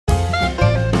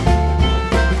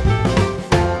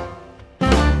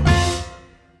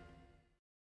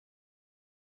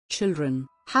Children,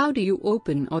 how do you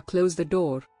open or close the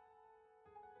door?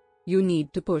 You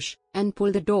need to push and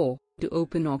pull the door to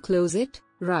open or close it,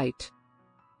 right?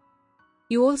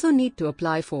 You also need to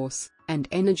apply force and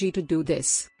energy to do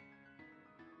this.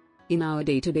 In our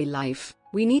day-to-day life,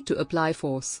 we need to apply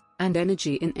force and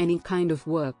energy in any kind of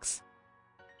works.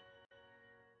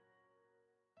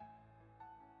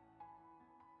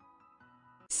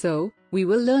 So, we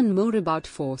will learn more about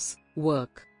force,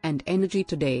 work, and energy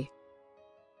today.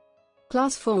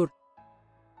 Class 4.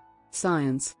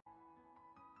 Science.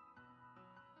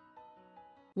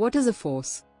 What is a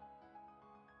force?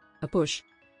 A push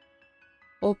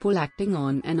or pull acting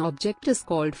on an object is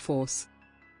called force.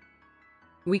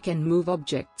 We can move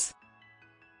objects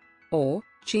or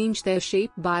change their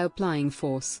shape by applying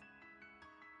force.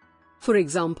 For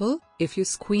example, if you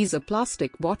squeeze a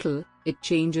plastic bottle, it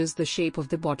changes the shape of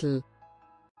the bottle.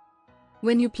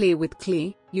 When you play with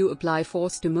clay, you apply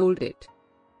force to mold it.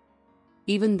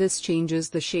 Even this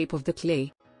changes the shape of the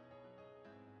clay.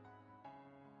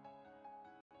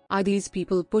 Are these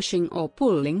people pushing or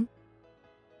pulling?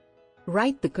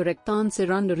 Write the correct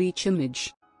answer under each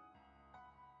image.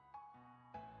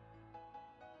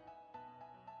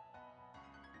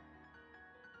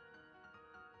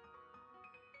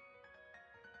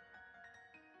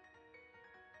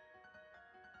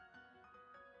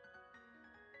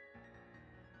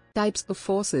 Types of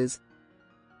forces.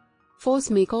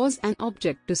 Force may cause an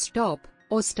object to stop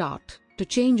or start, to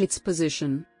change its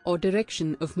position or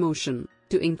direction of motion,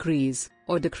 to increase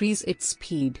or decrease its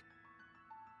speed,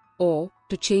 or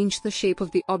to change the shape of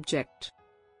the object.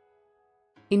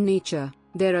 In nature,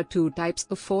 there are two types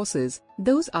of forces.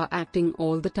 Those are acting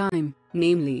all the time,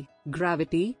 namely,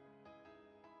 gravity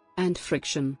and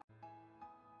friction.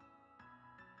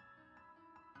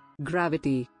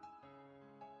 Gravity.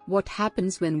 What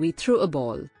happens when we throw a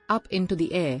ball up into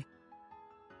the air?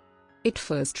 It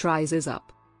first rises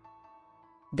up,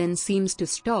 then seems to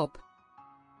stop,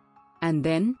 and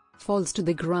then falls to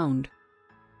the ground.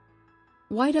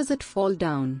 Why does it fall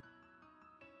down?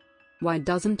 Why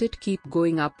doesn't it keep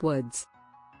going upwards?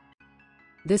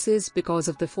 This is because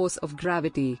of the force of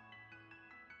gravity.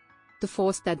 The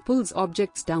force that pulls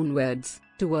objects downwards,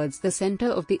 towards the center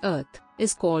of the earth,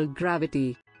 is called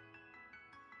gravity.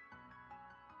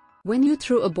 When you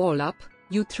throw a ball up,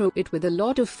 you throw it with a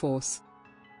lot of force,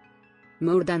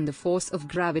 more than the force of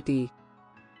gravity.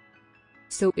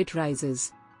 So it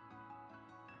rises.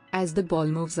 As the ball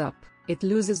moves up, it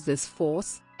loses this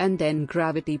force, and then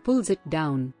gravity pulls it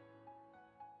down.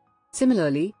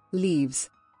 Similarly,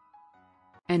 leaves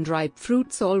and ripe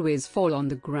fruits always fall on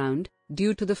the ground,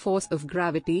 due to the force of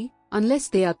gravity, unless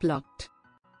they are plucked.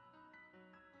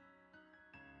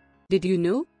 Did you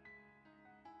know?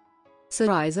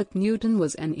 Sir Isaac Newton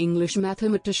was an English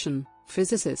mathematician,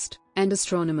 physicist, and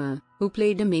astronomer, who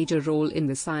played a major role in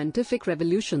the scientific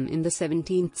revolution in the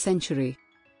 17th century.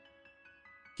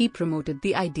 He promoted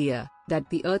the idea that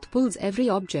the earth pulls every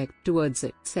object towards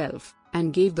itself,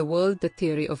 and gave the world the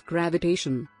theory of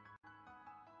gravitation.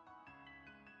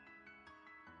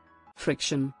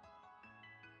 Friction.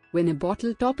 When a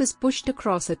bottle top is pushed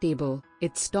across a table,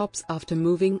 it stops after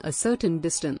moving a certain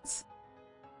distance.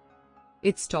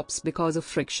 It stops because of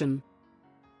friction.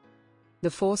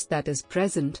 The force that is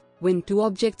present when two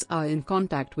objects are in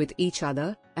contact with each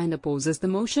other and opposes the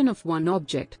motion of one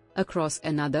object across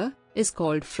another is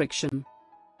called friction.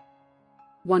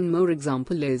 One more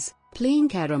example is playing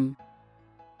carom.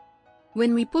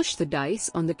 When we push the dice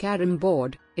on the carom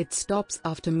board, it stops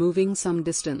after moving some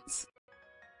distance.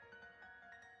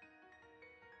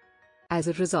 As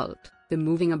a result, the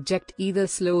moving object either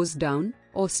slows down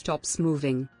or stops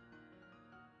moving.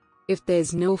 If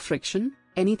there's no friction,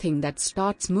 anything that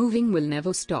starts moving will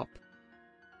never stop.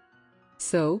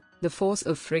 So, the force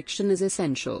of friction is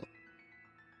essential.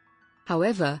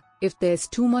 However, if there's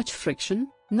too much friction,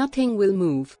 nothing will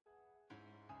move.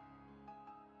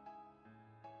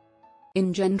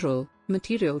 In general,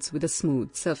 materials with a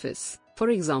smooth surface, for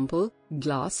example,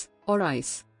 glass or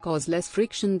ice, cause less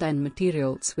friction than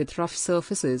materials with rough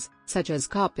surfaces, such as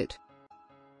carpet.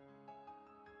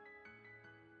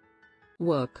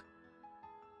 Work.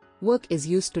 Work is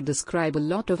used to describe a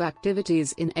lot of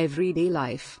activities in everyday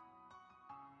life.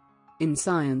 In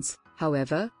science,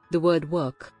 however, the word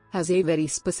work has a very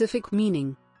specific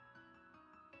meaning.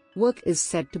 Work is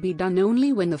said to be done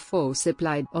only when the force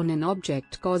applied on an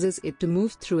object causes it to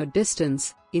move through a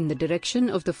distance in the direction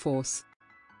of the force.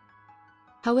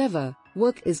 However,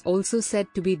 work is also said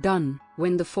to be done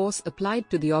when the force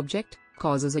applied to the object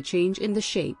causes a change in the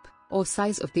shape or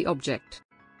size of the object.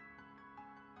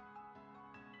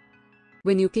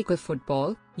 When you kick a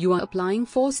football, you are applying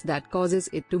force that causes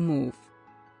it to move.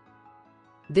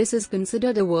 This is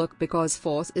considered a work because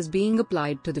force is being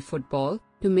applied to the football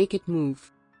to make it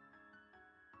move.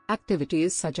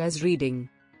 Activities such as reading,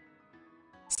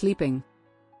 sleeping,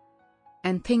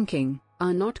 and thinking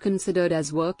are not considered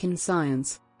as work in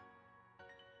science.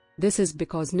 This is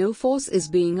because no force is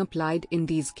being applied in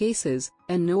these cases,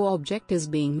 and no object is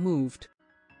being moved.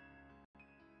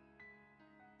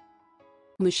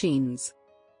 Machines.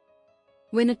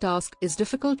 When a task is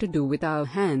difficult to do with our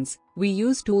hands, we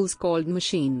use tools called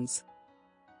machines.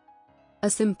 A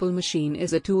simple machine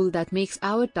is a tool that makes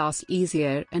our task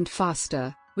easier and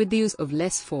faster, with the use of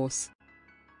less force.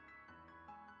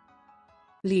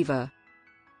 Lever.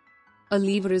 A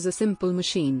lever is a simple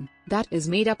machine that is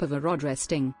made up of a rod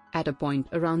resting at a point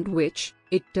around which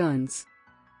it turns.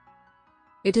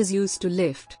 It is used to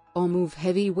lift or move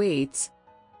heavy weights,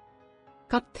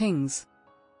 cut things,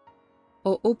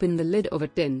 or open the lid of a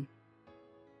tin.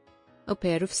 A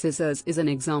pair of scissors is an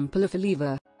example of a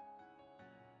lever.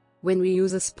 When we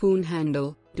use a spoon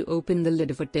handle to open the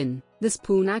lid of a tin, the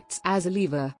spoon acts as a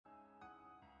lever.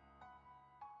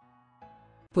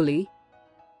 Pulley.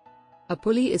 A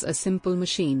pulley is a simple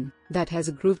machine that has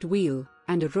a grooved wheel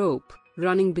and a rope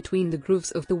running between the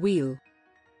grooves of the wheel.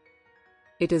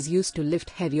 It is used to lift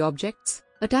heavy objects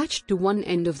attached to one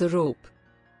end of the rope.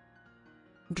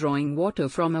 Drawing water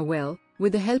from a well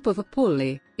with the help of a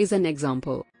pulley is an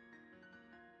example.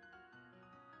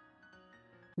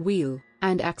 Wheel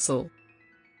and axle.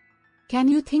 Can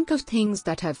you think of things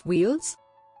that have wheels?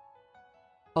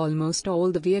 Almost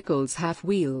all the vehicles have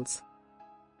wheels.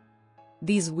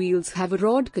 These wheels have a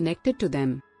rod connected to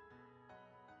them.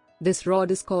 This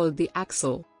rod is called the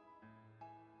axle.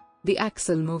 The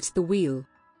axle moves the wheel.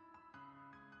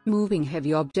 Moving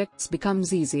heavy objects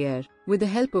becomes easier with the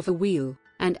help of a wheel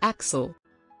and axle.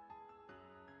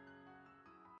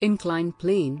 Inclined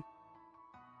plane.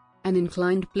 An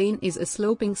inclined plane is a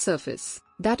sloping surface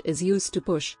that is used to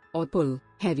push or pull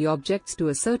heavy objects to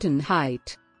a certain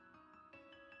height.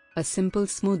 A simple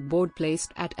smooth board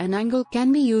placed at an angle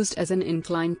can be used as an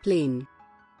inclined plane.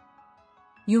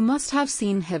 You must have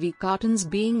seen heavy cartons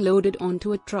being loaded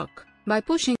onto a truck by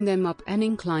pushing them up an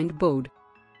inclined board.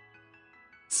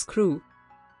 Screw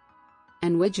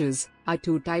and wedges are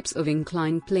two types of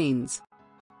inclined planes.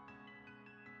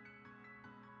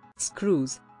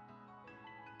 Screws.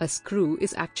 A screw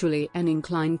is actually an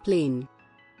inclined plane.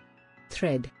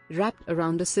 Thread wrapped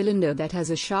around a cylinder that has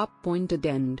a sharp pointed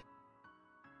end.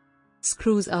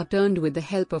 Screws are turned with the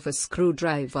help of a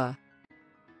screwdriver.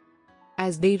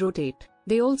 As they rotate,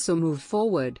 they also move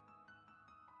forward.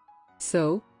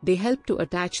 So, they help to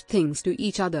attach things to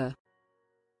each other.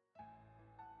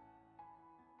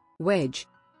 Wedge.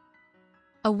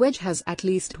 A wedge has at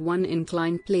least one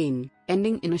inclined plane,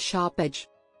 ending in a sharp edge.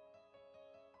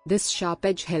 This sharp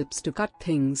edge helps to cut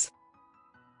things.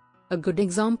 A good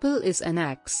example is an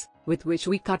axe, with which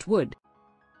we cut wood.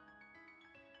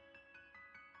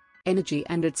 Energy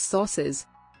and its sources.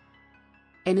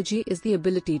 Energy is the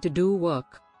ability to do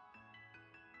work.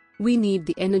 We need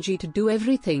the energy to do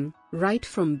everything, right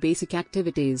from basic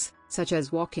activities, such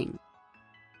as walking,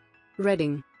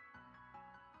 reading,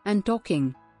 and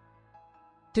talking,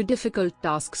 to difficult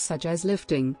tasks such as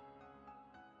lifting,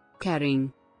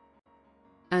 carrying,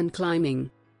 and climbing.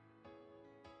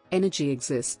 Energy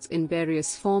exists in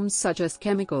various forms such as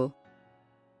chemical,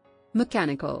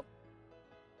 mechanical,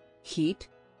 heat,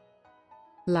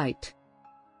 light,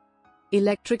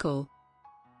 electrical,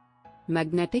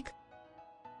 magnetic,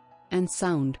 and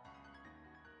sound.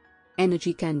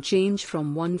 Energy can change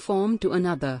from one form to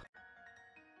another.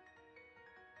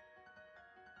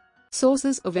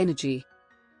 Sources of energy.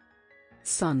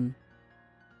 Sun.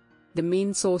 The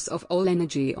main source of all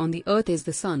energy on the earth is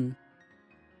the sun.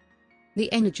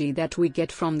 The energy that we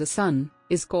get from the sun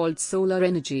is called solar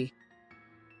energy.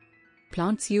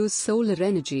 Plants use solar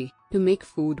energy to make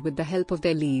food with the help of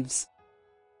their leaves.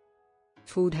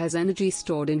 Food has energy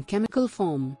stored in chemical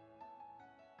form.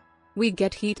 We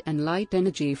get heat and light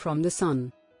energy from the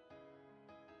sun.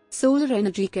 Solar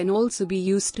energy can also be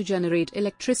used to generate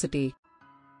electricity.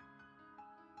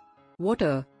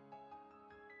 Water.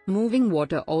 Moving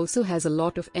water also has a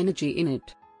lot of energy in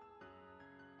it.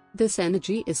 This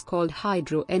energy is called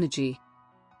hydro energy.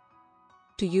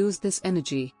 To use this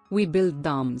energy, we build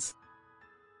dams.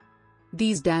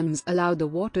 These dams allow the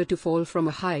water to fall from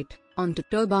a height onto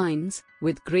turbines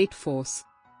with great force.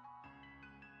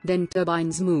 Then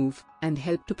turbines move and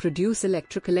help to produce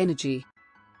electrical energy.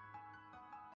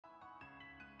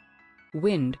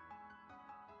 Wind.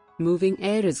 Moving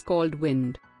air is called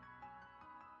wind.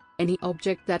 Any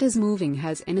object that is moving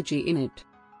has energy in it.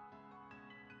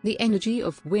 The energy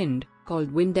of wind,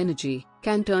 called wind energy,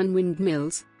 can turn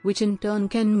windmills, which in turn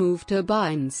can move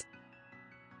turbines.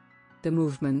 The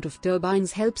movement of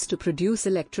turbines helps to produce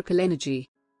electrical energy.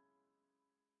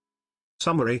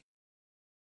 Summary.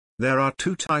 There are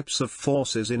two types of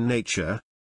forces in nature: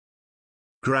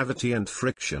 gravity and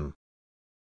friction.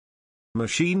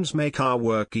 Machines make our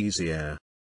work easier.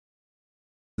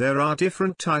 There are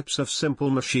different types of simple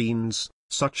machines,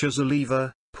 such as a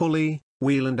lever, pulley,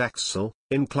 wheel and axle,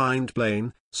 inclined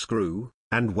plane, screw,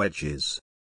 and wedges.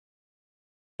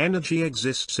 Energy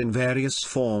exists in various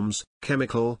forms: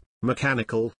 chemical,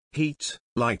 mechanical, heat,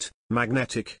 light,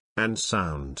 magnetic, and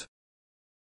sound.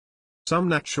 Some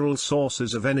natural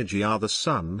sources of energy are the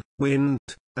sun, wind,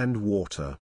 and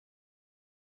water.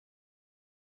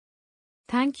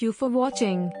 Thank you for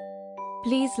watching.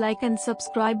 Please like and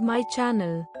subscribe my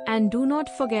channel, and do not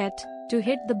forget to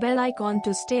hit the bell icon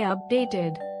to stay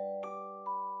updated.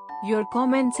 Your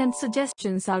comments and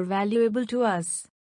suggestions are valuable to us.